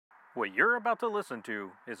What you're about to listen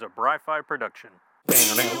to is a Bri-Fi production.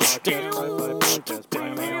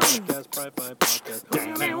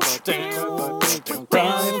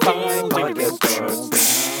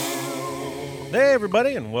 Hey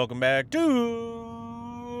everybody, and welcome back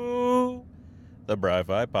to the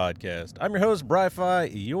Bri-Fi Podcast. I'm your host, Bri-Fi,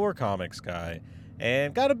 your comics guy,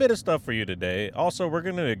 and got a bit of stuff for you today. Also, we're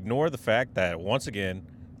going to ignore the fact that, once again,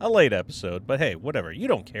 a late episode, but hey, whatever. You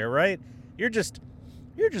don't care, right? You're just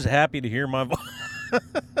happy to hear my voice,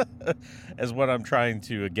 is what I'm trying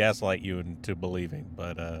to gaslight you into believing.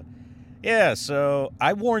 But, yeah, so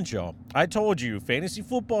I warned y'all. I told you fantasy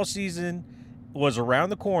football season was around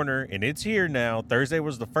the corner, and it's here now. Thursday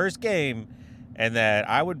was the first game, and that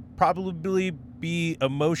I would probably be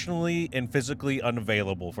emotionally and physically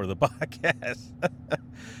unavailable for the podcast.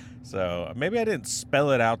 So maybe I didn't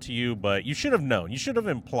spell it out to you, but you should have known. You should have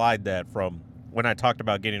implied that from when I talked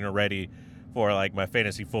about getting ready for like my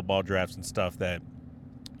fantasy football drafts and stuff, that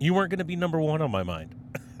you weren't going to be number one on my mind.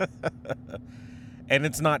 And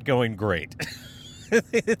it's not going great.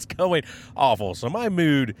 It's going awful. So my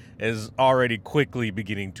mood is already quickly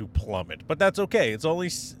beginning to plummet, but that's okay. It's only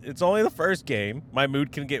the first game. My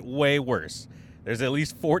mood can get way worse. There's at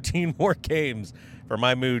least 14 more games for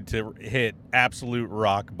my mood to hit absolute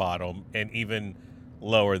rock bottom and even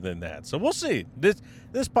lower than that. So we'll see. This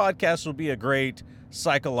podcast will be a great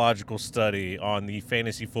psychological study on the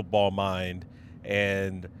fantasy football mind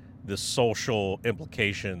and the social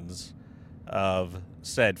implications of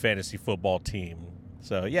said fantasy football team.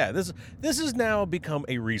 So yeah, this has now become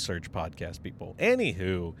a research podcast, people.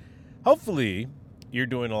 Anywho, hopefully you're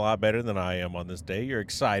doing a lot better than I am on this day. You're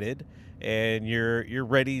excited and you're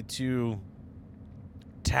ready to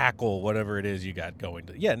tackle whatever it is you got going.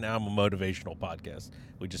 Yeah, now I'm a motivational podcast.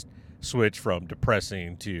 We just switch from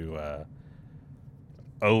depressing to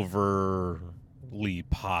overly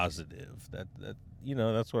positive. That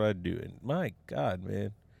that's what I do. And my God,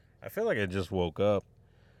 man, I feel like I just woke up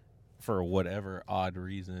for whatever odd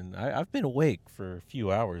reason. I've been awake for a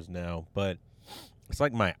few hours now, but it's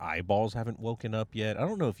like my eyeballs haven't woken up yet. I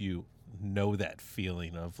don't know if you know that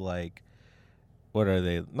feeling of like, what are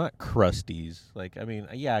they? Not crusties. Like, I mean,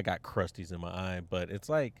 yeah, I got crusties in my eye, but it's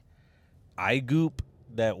like eye goop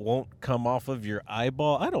that won't come off of your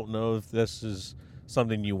eyeball. I don't know if this is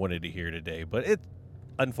something you wanted to hear today, but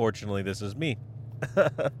unfortunately, this is me.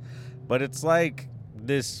 But it's like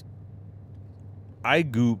this eye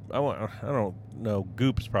goop. I don't know.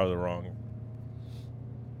 Goop is probably wrong.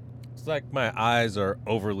 It's like my eyes are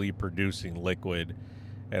overly producing liquid,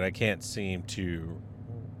 and I can't seem to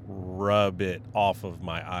rub it off of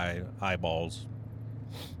my eyeballs.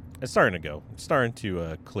 It's starting to go. It's starting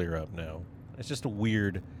to clear up now. It's just a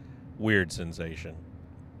weird sensation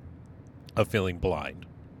of feeling blind.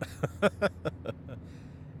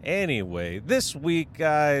 Anyway, this week,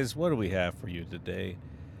 guys, what do we have for you today?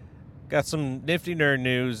 Got some nifty nerd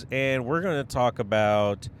news, and we're going to talk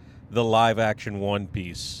about the live-action One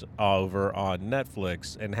Piece over on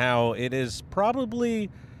Netflix and how it is probably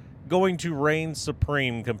going to reign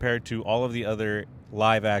supreme compared to all of the other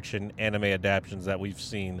live-action anime adaptations that we've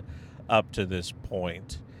seen up to this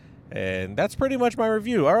point. And that's pretty much my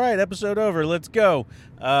review. All right, episode over. Let's go.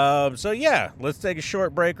 So, yeah, let's take a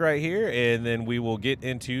short break right here, and then we will get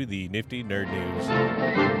into the nifty nerd news.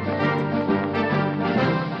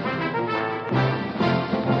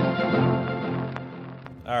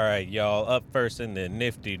 All right, y'all, up first in the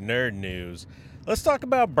nifty nerd news, let's talk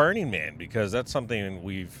about Burning Man, because that's something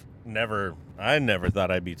I never thought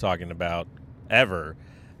I'd be talking about ever.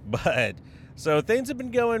 But so things have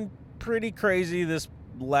been going pretty crazy. This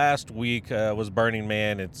last week was Burning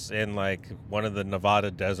Man. It's in like one of the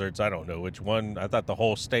Nevada deserts. I don't know which one. I thought the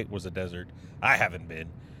whole state was a desert. I haven't been.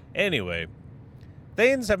 Anyway,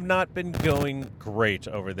 things have not been going great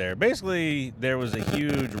over there. Basically, there was a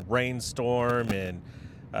huge rainstorm and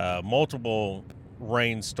multiple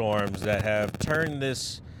rainstorms that have turned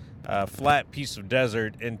this flat piece of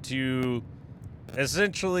desert into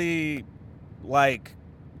essentially like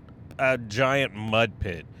a giant mud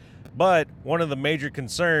pit. But one of the major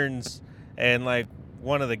concerns and like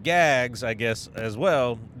one of the gags, I guess, as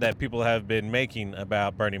well, that people have been making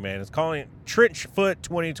about Burning Man is calling it Trench Foot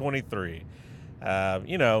 2023.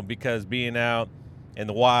 Because being out in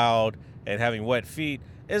the wild and having wet feet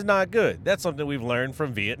is not good. That's something we've learned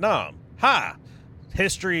from Vietnam. Ha!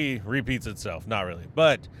 History repeats itself. Not really.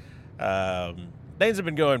 But things have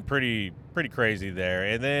been going pretty crazy there.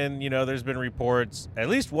 And then, there's been reports, at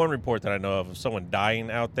least one report that I know of someone dying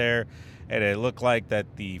out there. And it looked like that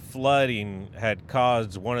the flooding had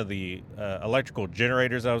caused one of the electrical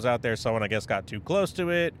generators that was out there. Someone, I guess, got too close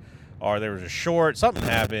to it, or there was a short, something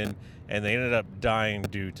happened, and they ended up dying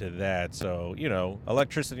due to that. So,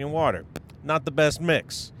 electricity and water, not the best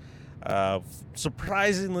mix.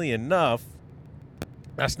 Surprisingly enough,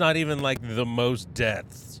 that's not even like the most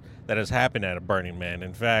deaths that has happened at a Burning Man.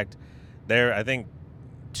 In fact, I think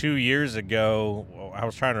 2 years ago, I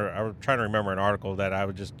was trying to remember an article that I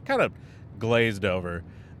was just kind of glazed over,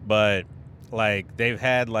 but like they've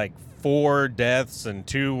had like 4 deaths and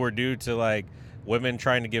 2 were due to like women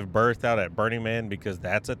trying to give birth out at Burning Man, because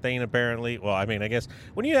that's a thing apparently. Well, I mean, I guess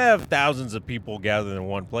when you have thousands of people gathered in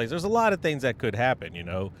one place, there's a lot of things that could happen,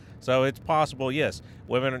 So it's possible, yes,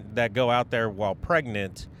 women that go out there while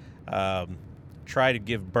pregnant try to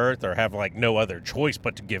give birth or have like no other choice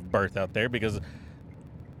but to give birth out there because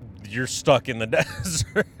you're stuck in the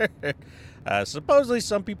desert. Supposedly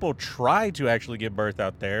some people try to actually give birth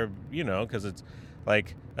out there, because it's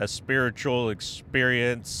like a spiritual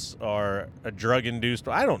experience or a drug-induced.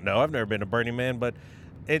 I don't know. I've never been to Burning Man, but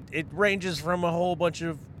it ranges from a whole bunch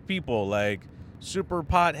of people, like super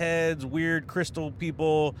potheads, weird crystal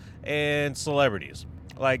people, and celebrities.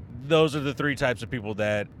 Like, those are the 3 types of people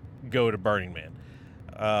that go to Burning Man.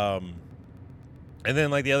 And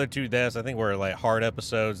then, like, the other 2 deaths, I think, were, like, heart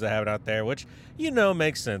episodes that have it out there, which,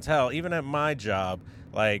 makes sense. Hell, even at my job,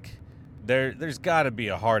 like, there's got to be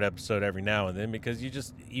a heart episode every now and then because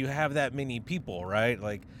you have that many people, right?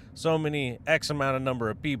 Like, so many X amount of number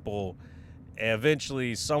of people,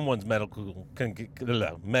 eventually someone's medical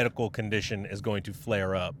condition is going to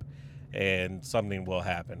flare up and something will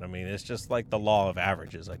happen. I mean, it's just like the law of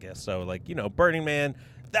averages, I guess. So, like, Burning Man,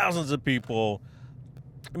 thousands of people,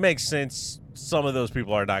 it makes sense some of those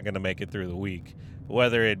people are not going to make it through the week,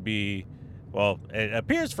 whether it be, well, it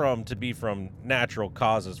appears to be from natural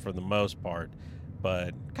causes for the most part,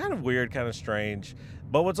 but kind of weird, kind of strange.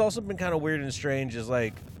 But what's also been kind of weird and strange is,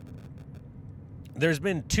 like, there's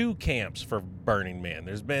been 2 camps for Burning Man.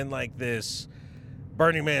 There's been like this,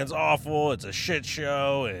 Burning Man's awful, it's a shit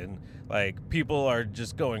show, and like people are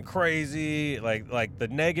just going crazy, like the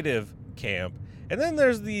negative camp. And then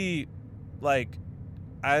there's the, like,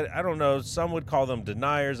 I don't know, some would call them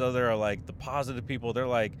deniers, other are like the positive people. They're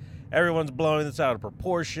like, everyone's blowing this out of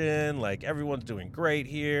proportion, like everyone's doing great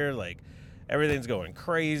here, like everything's going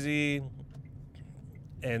crazy.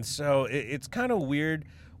 And so it's kind of weird.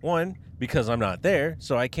 One, because I'm not there,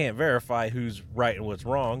 so I can't verify who's right and what's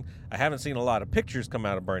wrong. I haven't seen a lot of pictures come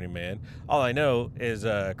out of Burning Man. All I know is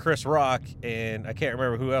Chris Rock, and I can't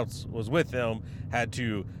remember who else was with him, had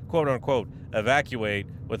to, quote-unquote, evacuate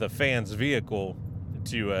with a fan's vehicle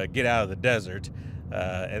to get out of the desert.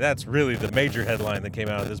 And that's really the major headline that came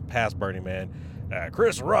out of this past Burning Man.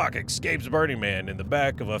 Chris Rock escapes Burning Man in the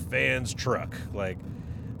back of a fan's truck. Like,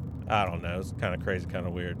 I don't know. It's kind of crazy, kind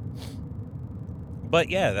of weird. But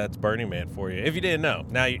yeah, that's Burning Man for you. If you didn't know,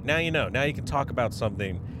 now you know. Now you can talk about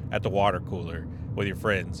something at the water cooler with your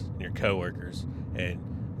friends and your coworkers and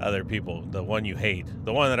other people. The one you hate,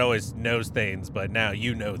 the one that always knows things, but now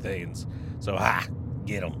you know things. So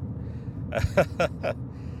get them.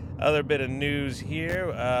 Other bit of news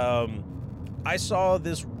here. I saw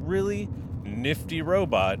this really nifty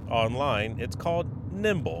robot online. It's called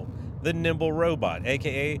Nimble, the Nimble robot,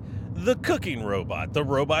 aka the cooking robot, the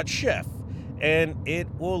robot chef. And it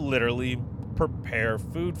will literally prepare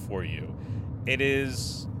food for you. It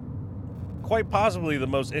is quite possibly the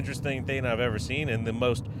most interesting thing I've ever seen and the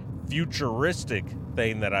most futuristic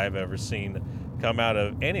thing that I've ever seen come out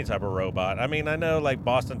of any type of robot. I mean, I know like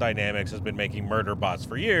Boston Dynamics has been making murder bots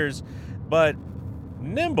for years, but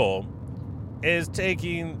Nimble is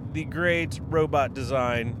taking the great robot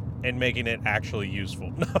design and making it actually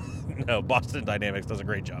useful. No, Boston Dynamics does a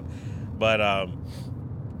great job. But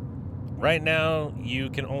right now,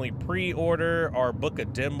 you can only pre-order or book a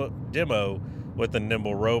demo with the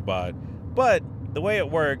Nimble robot. But the way it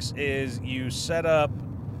works is you set up,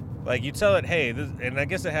 like you tell it, hey, and I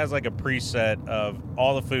guess it has like a preset of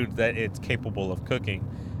all the foods that it's capable of cooking.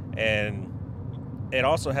 And it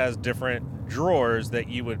also has different drawers that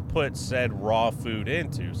you would put said raw food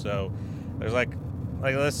into. So there's like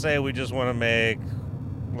let's say we just want to make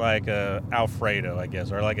like a Alfredo, I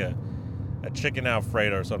guess, or like a chicken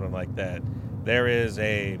Alfredo or something like that. There is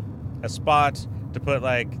a spot to put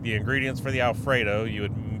like the ingredients for the Alfredo. You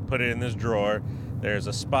would put it in this drawer. There's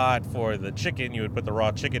a spot for the chicken. You would put the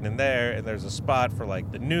raw chicken in there. And there's a spot for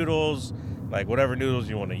like the noodles, like whatever noodles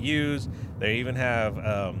you want to use. They even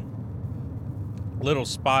have little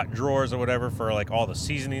spot drawers or whatever for like all the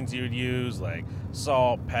seasonings you would use, like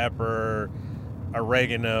salt, pepper,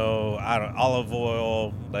 oregano, olive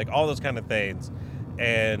oil, like all those kind of things.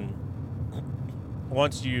 And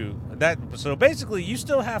so basically you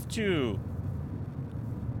still have to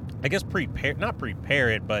I guess not prepare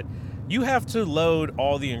it, but you have to load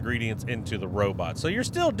all the ingredients into the robot. So you're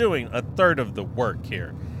still doing a third of the work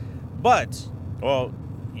here. But, well,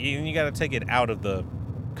 you got to take it out of the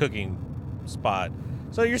cooking spot.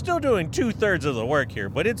 So you're still doing 2/3 of the work here,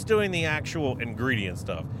 but it's doing the actual ingredient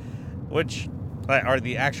stuff, which are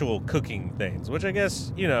the actual cooking things, which I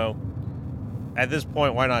guess, at this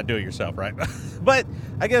point, why not do it yourself, right? But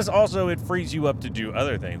I guess also it frees you up to do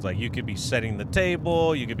other things. Like you could be setting the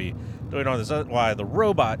table, you could be doing all this while the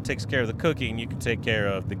robot takes care of the cooking. You can take care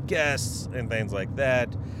of the guests and things like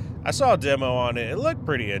that. I saw a demo on it. It looked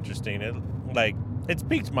pretty interesting. It's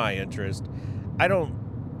piqued my interest. I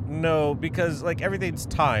don't know because everything's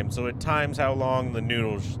timed, so it times how long the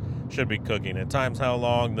noodles should be cooking. It times how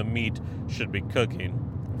long the meat should be cooking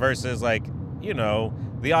versus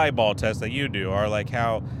the eyeball test that you do, or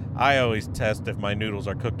how I always test if my noodles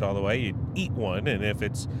are cooked all the way. You eat one, and if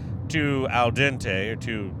it's too al dente or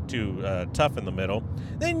too tough in the middle,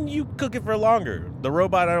 then you cook it for longer. The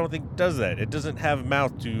robot, I don't think, does that. It doesn't have a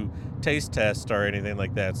mouth to taste test or anything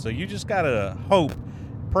like that. So you just gotta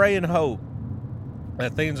pray and hope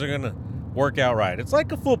that things are gonna work out right. It's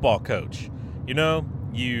like a football coach.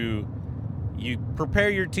 You prepare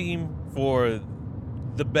your team for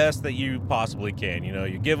the best that you possibly can.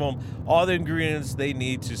 You give them all the ingredients they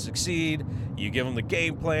need to succeed. You give them the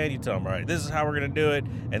game plan. You tell them, all right, this is how we're going to do it.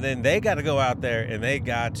 And then they got to go out there and they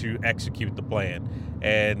got to execute the plan.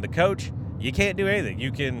 And the coach, you can't do anything.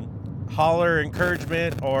 You can holler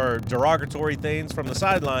encouragement or derogatory things from the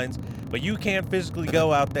sidelines, but you can't physically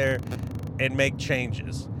go out there and make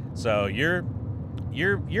changes. So you're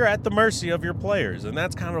at the mercy of your players. And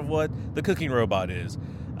that's kind of what the cooking robot is.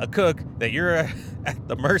 A cook that you're at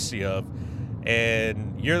the mercy of,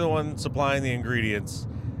 and you're the one supplying the ingredients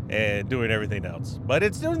and doing everything else. But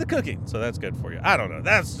it's doing the cooking, so that's good for you. I don't know.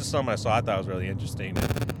 That's just something I saw. I thought was really interesting.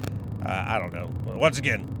 I don't know. Once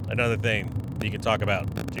again, another thing that you can talk about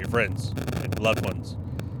to your friends and loved ones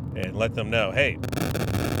and let them know, hey,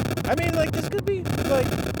 this could be,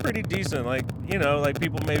 pretty decent.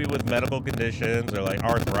 People maybe with medical conditions or,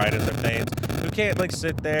 arthritis or things who can't,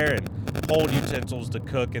 sit there and hold utensils to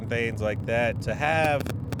cook and things like that, to have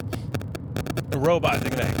a robot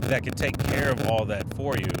thing that can take care of all that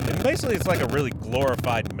for you. And basically it's like a really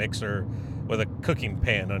glorified mixer with a cooking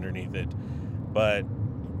pan underneath it. But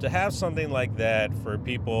to have something like that for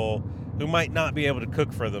people who might not be able to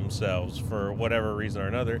cook for themselves for whatever reason or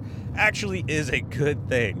another actually is a good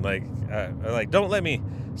thing. Don't let me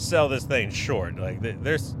sell this thing short.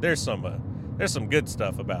 There's some good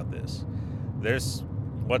stuff about this.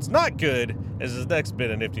 What's not good is this next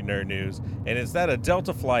bit of nifty nerd news, and it's that a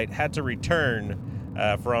Delta flight had to return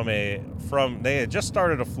they had just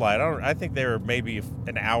started a flight. I think they were maybe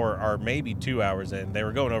an hour or maybe 2 hours in. They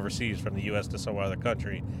were going overseas from the U.S. to some other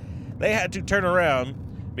country. They had to turn around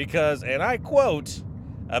because, and I quote,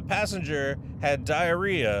 a passenger had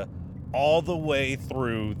diarrhea all the way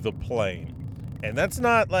through the plane. And that's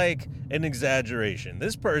not an exaggeration.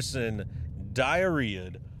 This person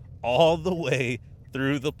diarrheaed all the way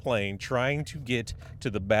through the plane trying to get to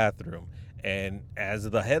the bathroom. And as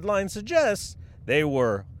the headline suggests, they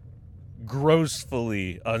were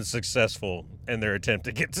grossly unsuccessful in their attempt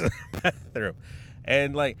to get to the bathroom.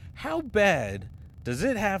 And how bad does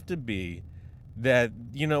it have to be that,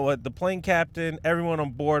 the plane captain, everyone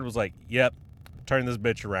on board was like, yep, turn this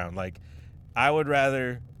bitch around. I would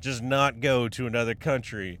rather just not go to another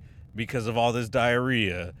country because of all this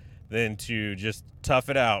diarrhea than to just tough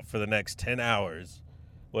it out for the next 10 hours,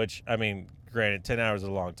 which, granted, 10 hours is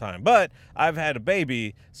a long time, but I've had a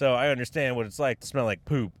baby, so I understand what it's like to smell like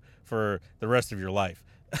poop for the rest of your life,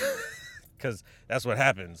 because that's what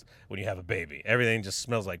happens when you have a baby. Everything just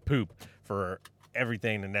smells like poop for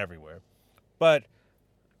everything and everywhere. But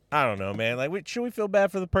I don't know, man. Should we feel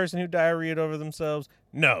bad for the person who diarrheaed over themselves?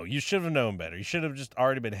 No, you should have known better. You should have just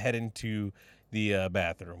already been heading to the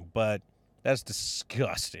bathroom. But that's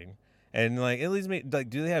disgusting. And it leads me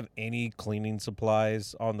do they have any cleaning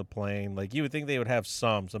supplies on the plane? You would think they would have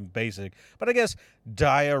some basic, but I guess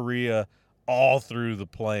diarrhea all through the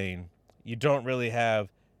plane. You don't really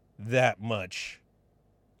have that much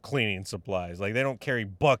cleaning supplies. They don't carry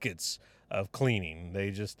buckets of cleaning.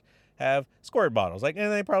 They just have squirt bottles. And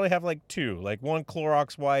they probably have two, one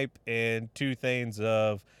Clorox wipe and 2 things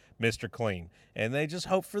of Mr. Clean. And they just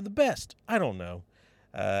hope for the best. I don't know.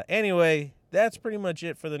 Anyway, that's pretty much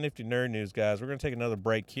it for the Nifty Nerd News, guys. We're going to take another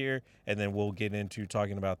break here, and then we'll get into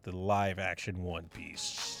talking about the live-action One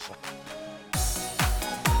Piece.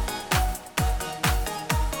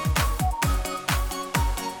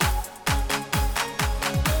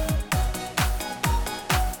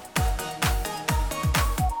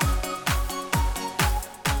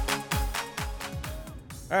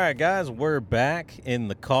 All right, guys, we're back in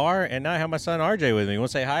the car, and now I have my son RJ with me. You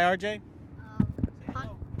want to say hi, RJ? Hello,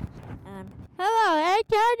 I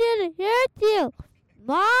can't hear you.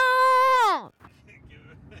 Mom!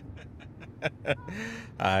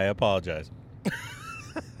 I apologize.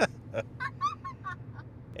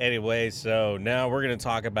 Anyway, so now we're going to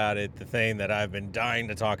talk about it, the thing that I've been dying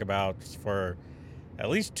to talk about for at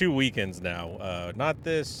least 2 weekends now. Not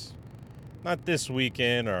this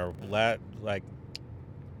weekend or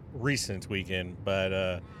recent weekend,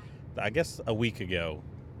 but I guess a week ago.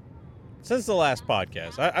 Since the last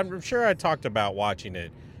podcast. I'm sure I talked about watching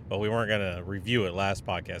it, but we weren't going to review it last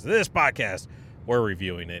podcast. This podcast, we're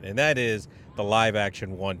reviewing it, and that is the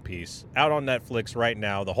live-action One Piece. Out on Netflix right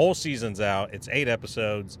now. The whole season's out. It's 8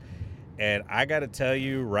 episodes, and I got to tell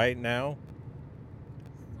you right now,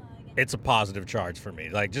 it's a positive charge for me.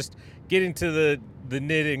 Like, just getting to the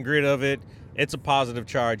nit and grit of it, it's a positive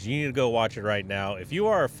charge. You need to go watch it right now. If you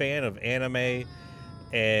are a fan of anime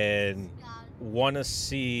and want to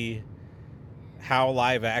see how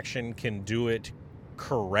live action can do it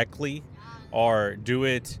correctly or do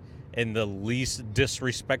it in the least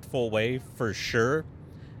disrespectful way, for sure,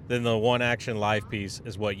 then the One Action Live Piece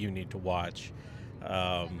is what you need to watch.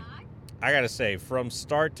 I gotta say, from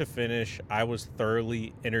start to finish, I was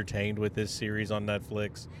thoroughly entertained with this series on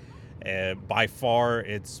Netflix. By far,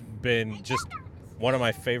 it's been just one of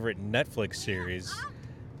my favorite Netflix series.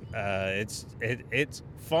 It's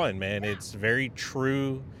fun, man. It's very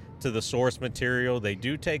true to the source material. They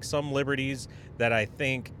do take some liberties that I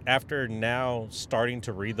think, after now starting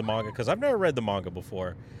to read the manga, because I've never read the manga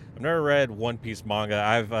before. I've never read One Piece manga.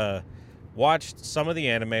 I've watched some of the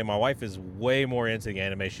anime. My wife is way more into the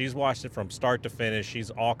anime. She's watched it from start to finish. She's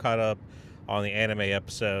all caught up on the anime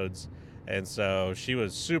episodes. And so she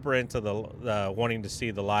was super into the wanting to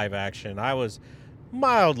see the live action. I was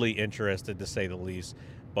mildly interested, to say the least.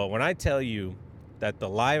 But when I tell you that the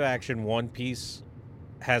live action One Piece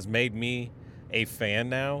has made me a fan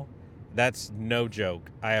now, that's no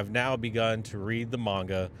joke. I have now begun to read the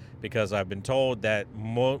manga because I've been told that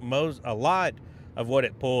a lot of what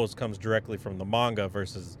it pulls comes directly from the manga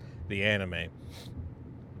versus the anime.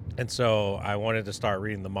 And so I wanted to start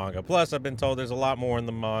reading the manga. Plus, I've been told there's a lot more in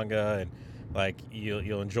the manga, and like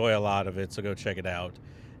you'll enjoy a lot of it. So go check it out.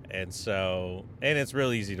 And it's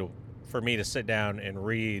real easy for me to sit down and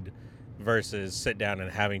read versus sit down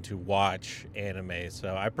and having to watch anime.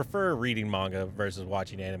 So I prefer reading manga versus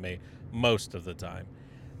watching anime most of the time.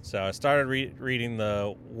 So I started reading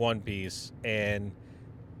the One Piece, and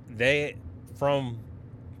from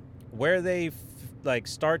where they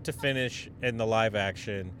start to finish in the live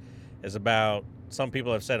action is about, some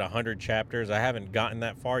people have said 100 chapters. I haven't gotten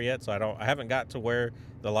that far yet, so I haven't got to where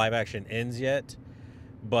the live action ends yet,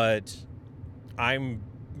 but I'm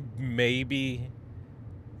maybe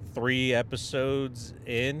 3 episodes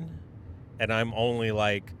in, and I'm only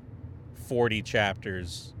 40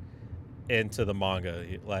 chapters into the manga.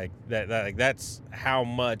 That's how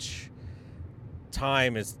much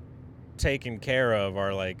time is taken care of,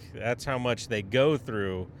 or that's how much they go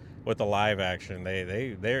through with the live action.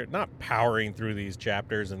 They're not powering through these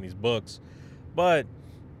chapters and these books, but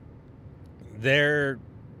they're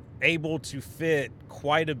able to fit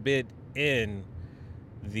quite a bit in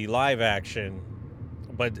the live action,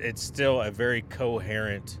 but it's still a very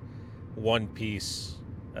coherent One Piece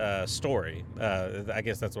story. I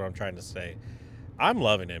guess that's what I'm trying to say. I'm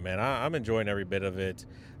loving it, man. I'm enjoying every bit of it.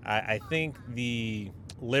 I think the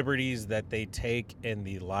liberties that they take in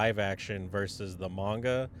the live action versus the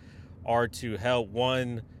manga are to help,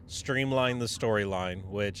 one, streamline the storyline,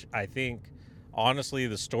 which I think, honestly,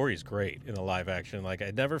 the story's great in the live action.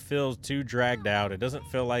 It never feels too dragged out. It doesn't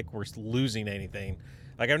feel like we're losing anything.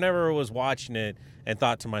 I never was watching it and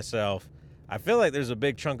thought to myself, I feel like there's a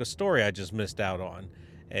big chunk of story I just missed out on.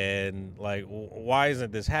 And why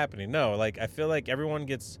isn't this happening? No, I feel like everyone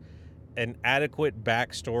gets an adequate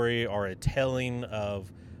backstory or a telling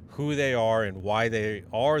of who they are and why they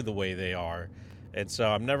are the way they are. And so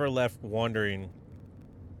I'm never left wondering,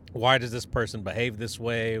 why does this person behave this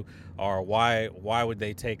way, or why would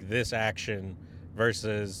they take this action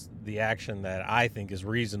versus the action that I think is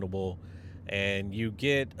reasonable. And you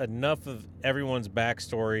get enough of everyone's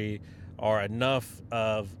backstory or enough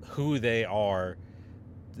of who they are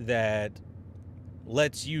that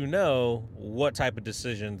lets you know what type of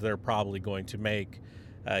decisions they're probably going to make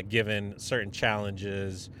given certain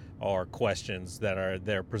challenges or questions that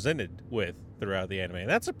they're presented with throughout the anime. And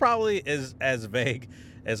that's probably as vague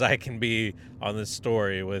as I can be on this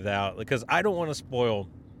story because I don't want to spoil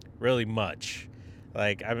really much.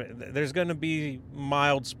 There's going to be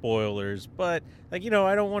mild spoilers, but I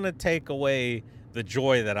don't want to take away the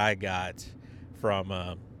joy that I got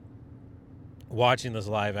from watching this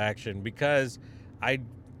live action, because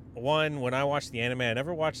when I watched the anime, I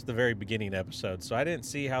never watched the very beginning episode, so I didn't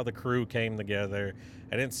see how the crew came together.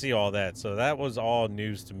 I didn't see all that, so that was all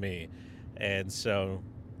news to me. And so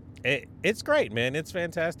it's great, man. It's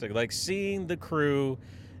fantastic. Like, seeing the crew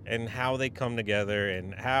and how they come together,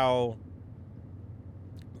 and how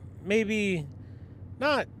maybe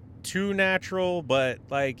not too natural, but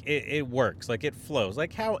like it works. Like, it flows.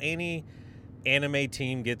 Like how any anime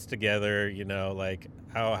team gets together, like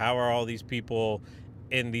how are all these people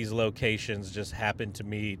in these locations just happen to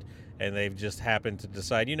meet, and they've just happened to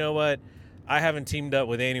decide, you know what, I haven't teamed up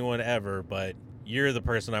with anyone ever, but you're the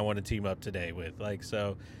person I want to team up today with. Like,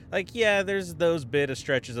 so, like, yeah, there's those bit of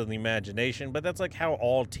stretches of the imagination, but that's like how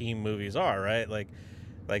all team movies are, right? Like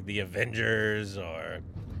the Avengers, or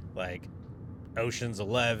like Ocean's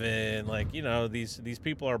 11. Like, these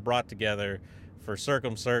people are brought together for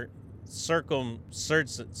certain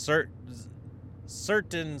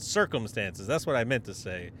circumstances. That's what I meant to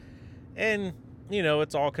say. And,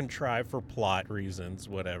 it's all contrived for plot reasons,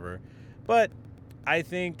 whatever. But I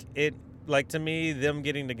think it, like, to me, them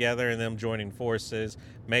getting together and them joining forces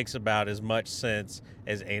makes about as much sense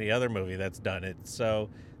as any other movie that's done it. So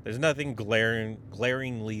there's nothing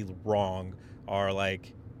glaringly wrong or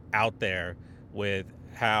like out there with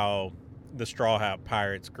how the Straw Hat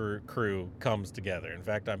Pirates crew comes together. In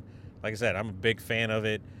fact, like I said, I'm a big fan of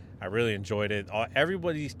it. I really enjoyed it.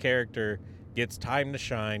 Everybody's character gets time to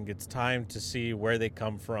shine, gets time to see where they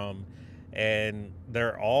come from, and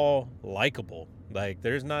they're all likable. Like,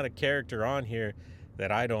 there's not a character on here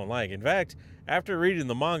that I don't like. In fact, after reading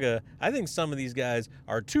the manga, I think some of these guys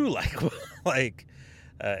are too likable. Like,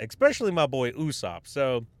 especially my boy Usopp.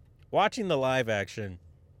 So, watching the live action,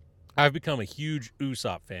 I've become a huge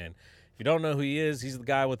Usopp fan. If you don't know who he is, he's the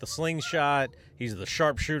guy with the slingshot. He's the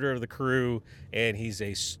sharpshooter of the crew, and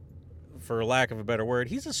he's for lack of a better word,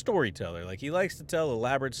 he's a storyteller. Like, he likes to tell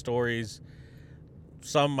elaborate stories.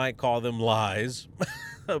 Some might call them lies,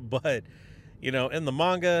 but, in the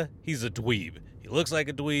manga, he's a dweeb. He looks like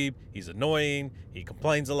a dweeb. He's annoying. He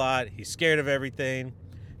complains a lot. He's scared of everything.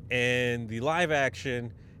 And the live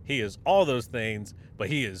action, he is all those things, but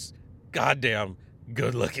he is goddamn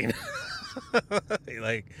good looking.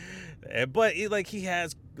 He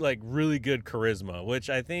has like really good charisma, which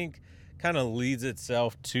I think kind of leads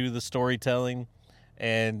itself to the storytelling.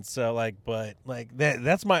 And so,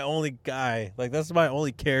 that's my only guy. Like, that's my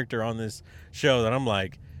only character on this show that I'm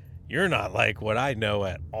like, you're not like what I know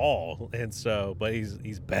at all. And so, but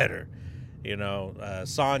he's better.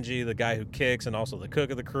 Sanji, the guy who kicks and also the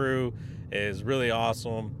cook of the crew, is really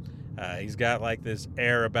awesome. He's got like this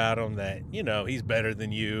air about him that, he's better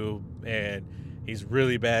than you. And he's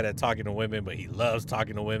really bad at talking to women, but he loves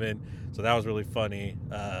talking to women. So that was really funny.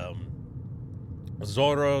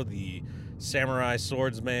 Zoro, the samurai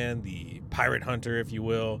swordsman, the pirate hunter, if you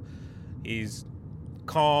will. He's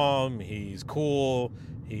calm, he's cool,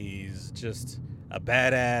 he's just a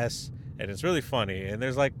badass, and it's really funny. And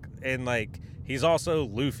he's also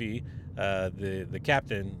Luffy, the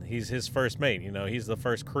captain. He's his first mate. He's the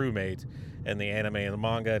first crewmate in the anime and the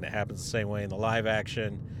manga, and it happens the same way in the live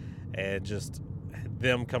action. And just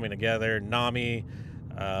them coming together. Nami,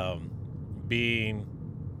 being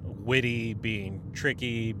witty, being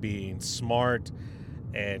tricky, being smart,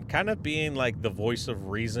 and kind of being like the voice of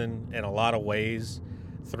reason in a lot of ways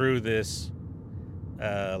through this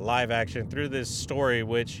live action, through this story,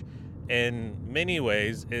 which in many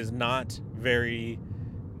ways is not very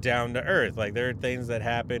down to earth. Like, there are things that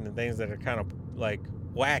happen and things that are kind of like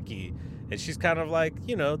wacky, and she's kind of like,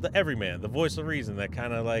 the everyman, the voice of reason that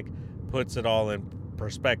kind of like puts it all in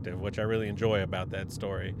perspective, which I really enjoy about that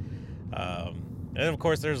story. And of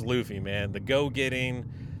course, there's Luffy, man, the go-getting,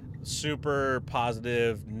 super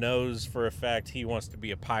positive, knows for a fact he wants to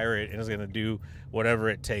be a pirate and is going to do whatever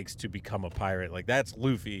it takes to become a pirate. Like, that's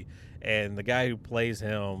Luffy. And the guy who plays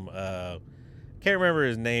him, can't remember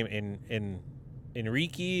his name, in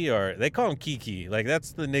Enrique, or they call him Kiki. Like,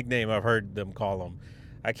 that's the nickname I've heard them call him.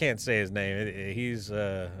 I can't say his name. He's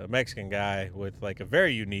a Mexican guy with like a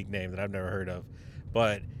very unique name that I've never heard of,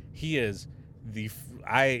 but he is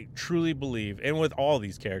I truly believe, and with all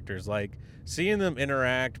these characters, like, seeing them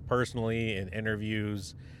interact personally in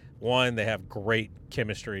interviews, one, they have great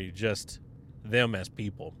chemistry, just them as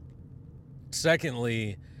people.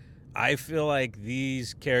 Secondly, I feel like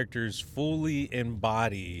these characters fully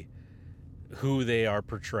embody who they are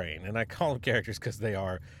portraying. And I call them characters because they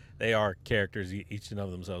are characters each and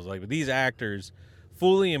of themselves. Like, but these actors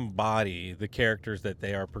fully embody the characters that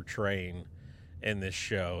they are portraying in this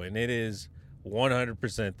show. And it is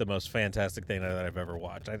 100% the most fantastic thing that I've ever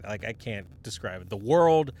watched. I can't describe it. The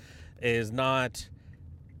world is not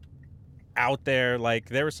out there. Like,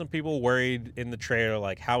 there were some people worried in the trailer,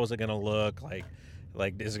 like, how is it gonna look? Like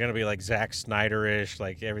is it gonna be like Zack Snyder-ish?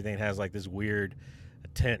 Like, everything has like this weird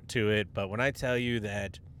tint to it. But when I tell you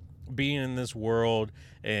that being in this world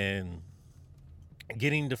and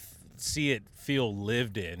getting to see it feel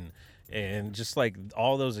lived in, and just like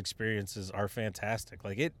all those experiences are fantastic.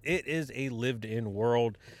 Like, it is a lived in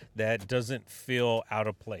world that doesn't feel out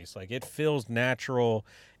of place. Like, it feels natural,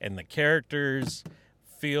 and the characters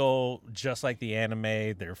feel just like the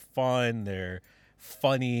anime. They're fun, they're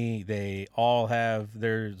funny, they all have,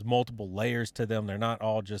 there's multiple layers to them. They're not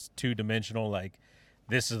all just two-dimensional, like,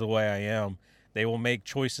 this is the way I am. They will make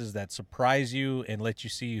choices that surprise you and let you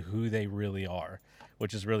see who they really are,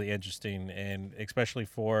 which is really interesting. And especially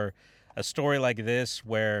for a story like this,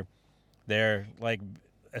 where they're like,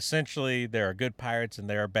 essentially there are good pirates and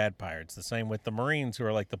there are bad pirates. The same with the Marines, who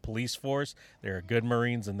are like the police force. There are good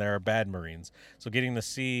Marines and there are bad Marines. So getting to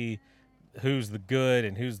see who's the good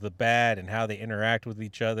and who's the bad, and how they interact with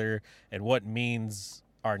each other, and what means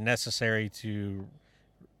are necessary to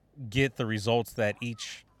get the results that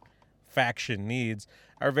each faction needs,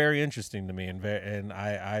 are very interesting to me. And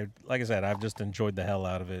I like I said, I've just enjoyed the hell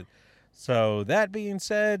out of it. So that being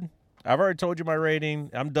said, I've already told you my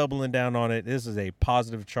rating. I'm doubling down on it. This is a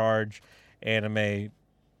positive charge anime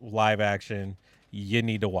live action. You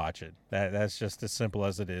need to watch it. That's just as simple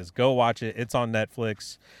as it is. Go watch it. It's on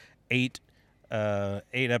Netflix. 8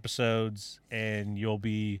 episodes, and you'll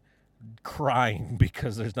be crying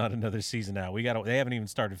because there's not another season out. They haven't even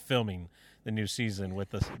started filming the new season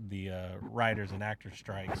with the writers and actors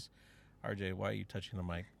strikes. RJ, why are you touching the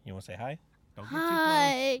mic? You want to say hi? Don't get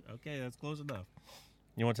Hi. too close. Okay, that's close enough.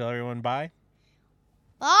 You want to tell everyone bye?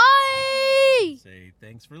 Bye. Say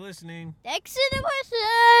thanks for listening. Thanks for You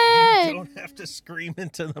listening. don't have to scream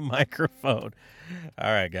into the microphone.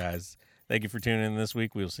 All right, guys. Thank you for tuning in this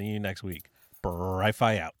week. We'll see you next week.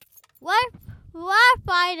 Wi-Fi out.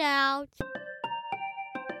 Wi-Fi out.